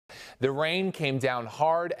The rain came down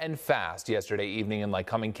hard and fast yesterday evening in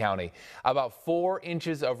Lycoming County. About 4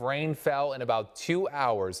 inches of rain fell in about 2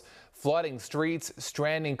 hours, flooding streets,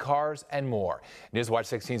 stranding cars, and more. Newswatch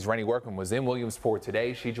 16's Rennie Workman was in Williamsport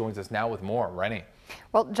today. She joins us now with more. Rennie.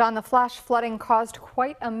 Well, John, the flash flooding caused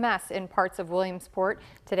quite a mess in parts of Williamsport.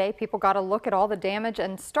 Today, people got a look at all the damage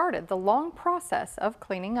and started the long process of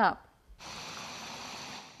cleaning up.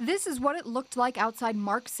 This is what it looked like outside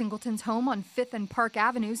Mark Singleton's home on 5th and Park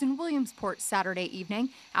Avenues in Williamsport Saturday evening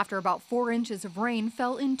after about 4 inches of rain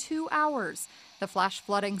fell in 2 hours. The flash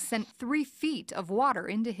flooding sent 3 feet of water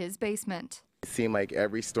into his basement. It seemed like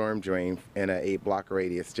every storm drain in an 8-block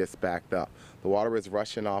radius just backed up. The water was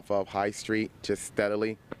rushing off of High Street just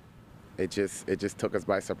steadily. It just took us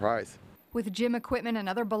by surprise. With gym equipment and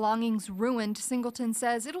other belongings ruined, Singleton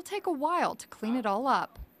says it'll take a while to clean it all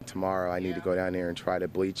up. Tomorrow I need to go down there and try to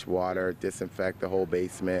bleach water, disinfect the whole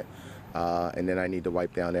basement, and then I need to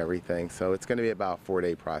wipe down everything. So it's going to be about a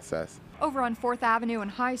 4-day process. Over on 4th Avenue and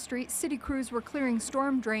High Street, city crews were clearing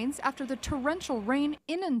storm drains after the torrential rain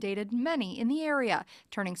inundated many in the area,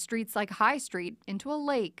 turning streets like High Street into a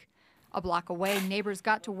lake. A block away, neighbors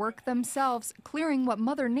got to work themselves, clearing what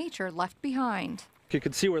Mother Nature left behind. You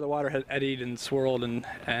could see where the water had eddied and swirled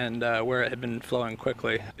and where it had been flowing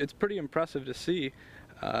quickly. It's pretty impressive to see.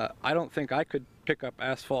 I don't think I could pick up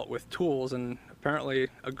asphalt with tools, and apparently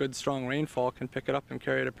a good strong rainfall can pick it up and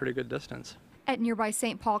carry it a pretty good distance. At nearby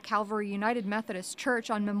St. Paul Calvary United Methodist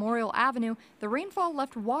Church on Memorial Avenue, the rainfall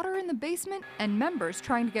left water in the basement and members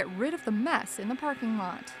trying to get rid of the mess in the parking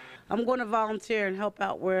lot. I'm going to volunteer and help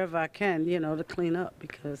out wherever I can, to clean up,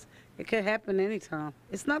 because it could happen anytime.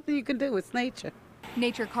 It's nothing you can do, it's nature.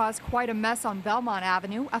 Nature caused quite a mess on Belmont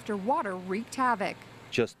Avenue after water wreaked havoc.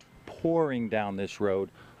 Just pouring down this road,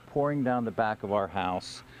 pouring down the back of our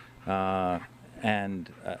house, and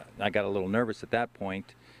I got a little nervous at that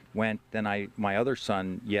point. My other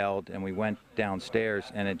son yelled, and we went downstairs,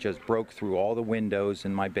 and it just broke through all the windows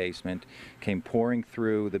in my basement, came pouring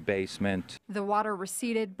through the basement. The water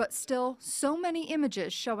receded, but still so many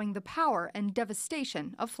images showing the power and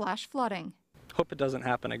devastation of flash flooding. Hope it doesn't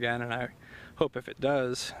happen again, and I hope if it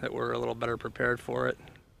does that we're a little better prepared for it.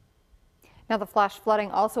 Now, the flash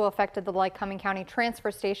flooding also affected the Lycoming County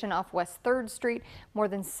Transfer Station off West 3rd Street. More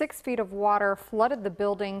than 6 feet of water flooded the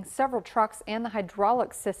building, several trucks, and the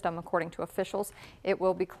hydraulic system, according to officials. It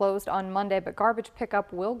will be closed on Monday, but garbage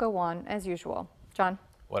pickup will go on as usual. John?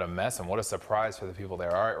 What a mess and what a surprise for the people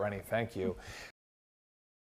there. All right, Rennie, thank you.